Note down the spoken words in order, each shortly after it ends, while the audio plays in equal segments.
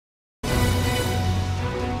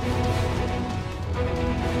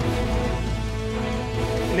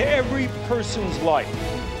person's life,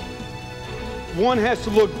 one has to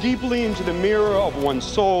look deeply into the mirror of one's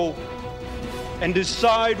soul and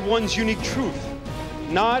decide one's unique truth,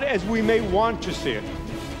 not as we may want to see it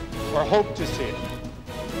or hope to see it,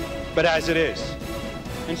 but as it is.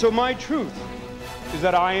 And so my truth is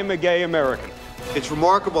that I am a gay American. It's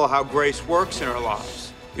remarkable how grace works in our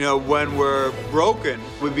lives. You know, when we're broken,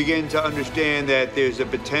 we begin to understand that there's a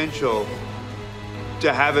potential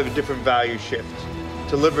to have a different value shift,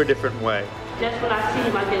 to live a different way. Just when I see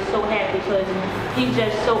him, I get so happy because he's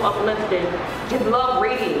just so uplifting. His love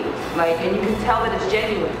radiates, and you can tell that it's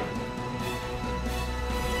genuine.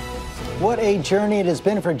 What a journey it has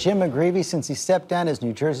been for Jim McGreevey since he stepped down as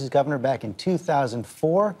New Jersey's governor back in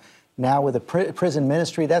 2004. Now with a prison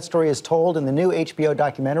ministry. That story is told in the new HBO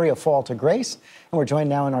documentary, A Fall to Grace. And we're joined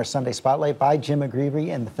now in our Sunday Spotlight by Jim McGreevey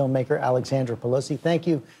and the filmmaker Alexandra Pelosi. Thank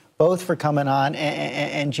you both for coming on.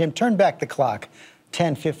 And Jim, turn back the clock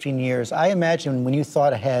 10, 15 years. I imagine when you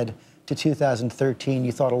thought ahead to 2013,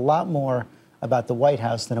 you thought a lot more about the White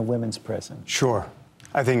House than a women's prison. Sure.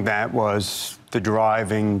 I think that was the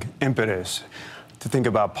driving impetus to think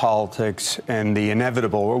about politics and the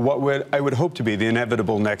inevitable, or what I would hope to be the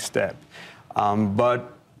inevitable next step.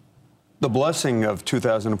 But the blessing of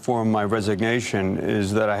 2004, my resignation,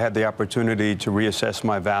 is that I had the opportunity to reassess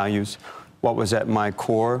my values, what was at my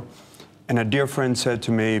core. And a dear friend said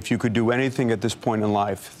to me, if you could do anything at this point in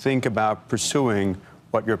life, think about pursuing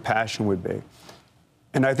what your passion would be.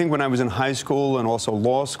 And I think when I was in high school and also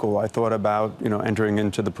law school, I thought about, entering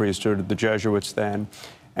into the priesthood, the Jesuits then.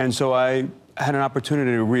 And so I had an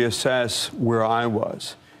opportunity to reassess where I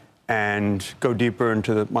was and go deeper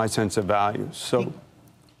into my sense of values. So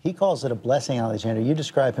he calls it a blessing, Alexandra. You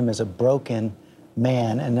describe him as a broken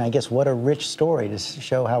man, and I guess what a rich story to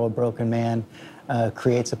show how a broken man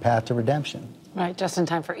creates a path to redemption. Right, just in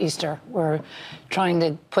time for Easter. We're trying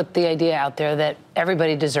to put the idea out there that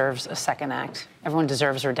everybody deserves a second act. Everyone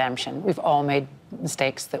deserves redemption. We've all made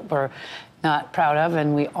mistakes that we're not proud of,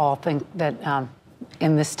 and we all think that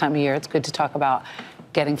in this time of year, it's good to talk about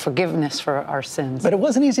getting forgiveness for our sins. But it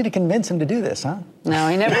wasn't easy to convince him to do this, huh? No,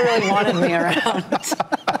 he never really wanted me around.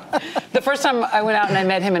 The first time I went out and I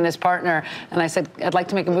met him and his partner, and I said, I'd like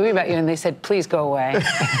to make a movie about you, and they said, please go away.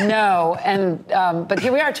 No, and but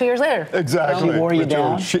here we are 2 years later. Exactly. She wore you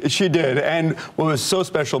down? She did, and what was so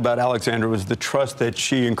special about Alexandra was the trust that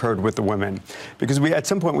she incurred with the women. Because at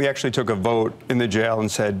some point, we actually took a vote in the jail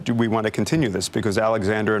and said, do we want to continue this? Because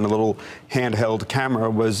Alexandra, in a little handheld camera,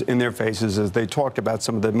 was in their faces as they talked about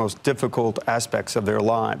some of the most difficult aspects of their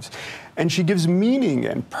lives. And she gives meaning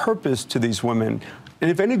and purpose to these women. And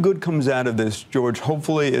if any good comes out of this, George,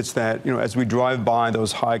 hopefully it's that, as we drive by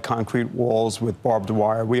those high concrete walls with barbed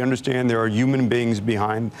wire, we understand there are human beings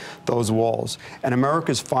behind those walls. And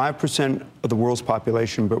America's 5% of the world's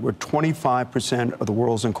population, but we're 25% of the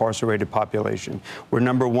world's incarcerated population. We're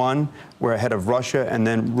number one, we're ahead of Russia and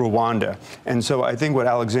then Rwanda. And so I think what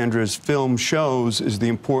Alexandra's film shows is the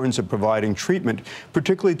importance of providing treatment,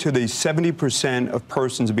 particularly to the 70% of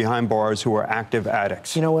persons behind bars who are active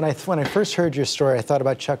addicts. When I first heard your story, I thought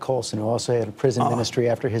about Chuck Colson, who also had a prison ministry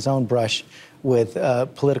after his own brush with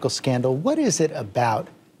political scandal. What is it about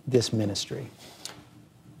this ministry?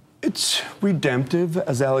 It's redemptive,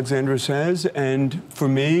 as Alexandra says, and for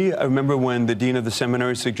me, I remember when the dean of the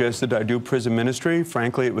seminary suggested I do prison ministry.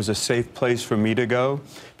 Frankly, it was a safe place for me to go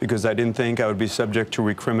because I didn't think I would be subject to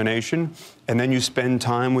recrimination. And then you spend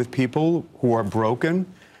time with people who are broken,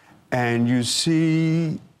 and you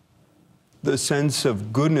see the sense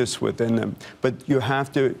of goodness within them. But you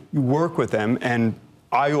work with them, and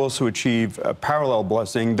I also achieve a parallel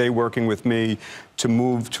blessing, they working with me to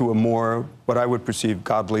move to a more, what I would perceive,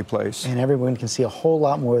 godly place. And everyone can see a whole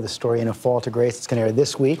lot more of the story in A Fall to Grace. It's going to air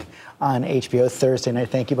this week on HBO Thursday night.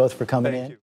 Thank you both for coming in.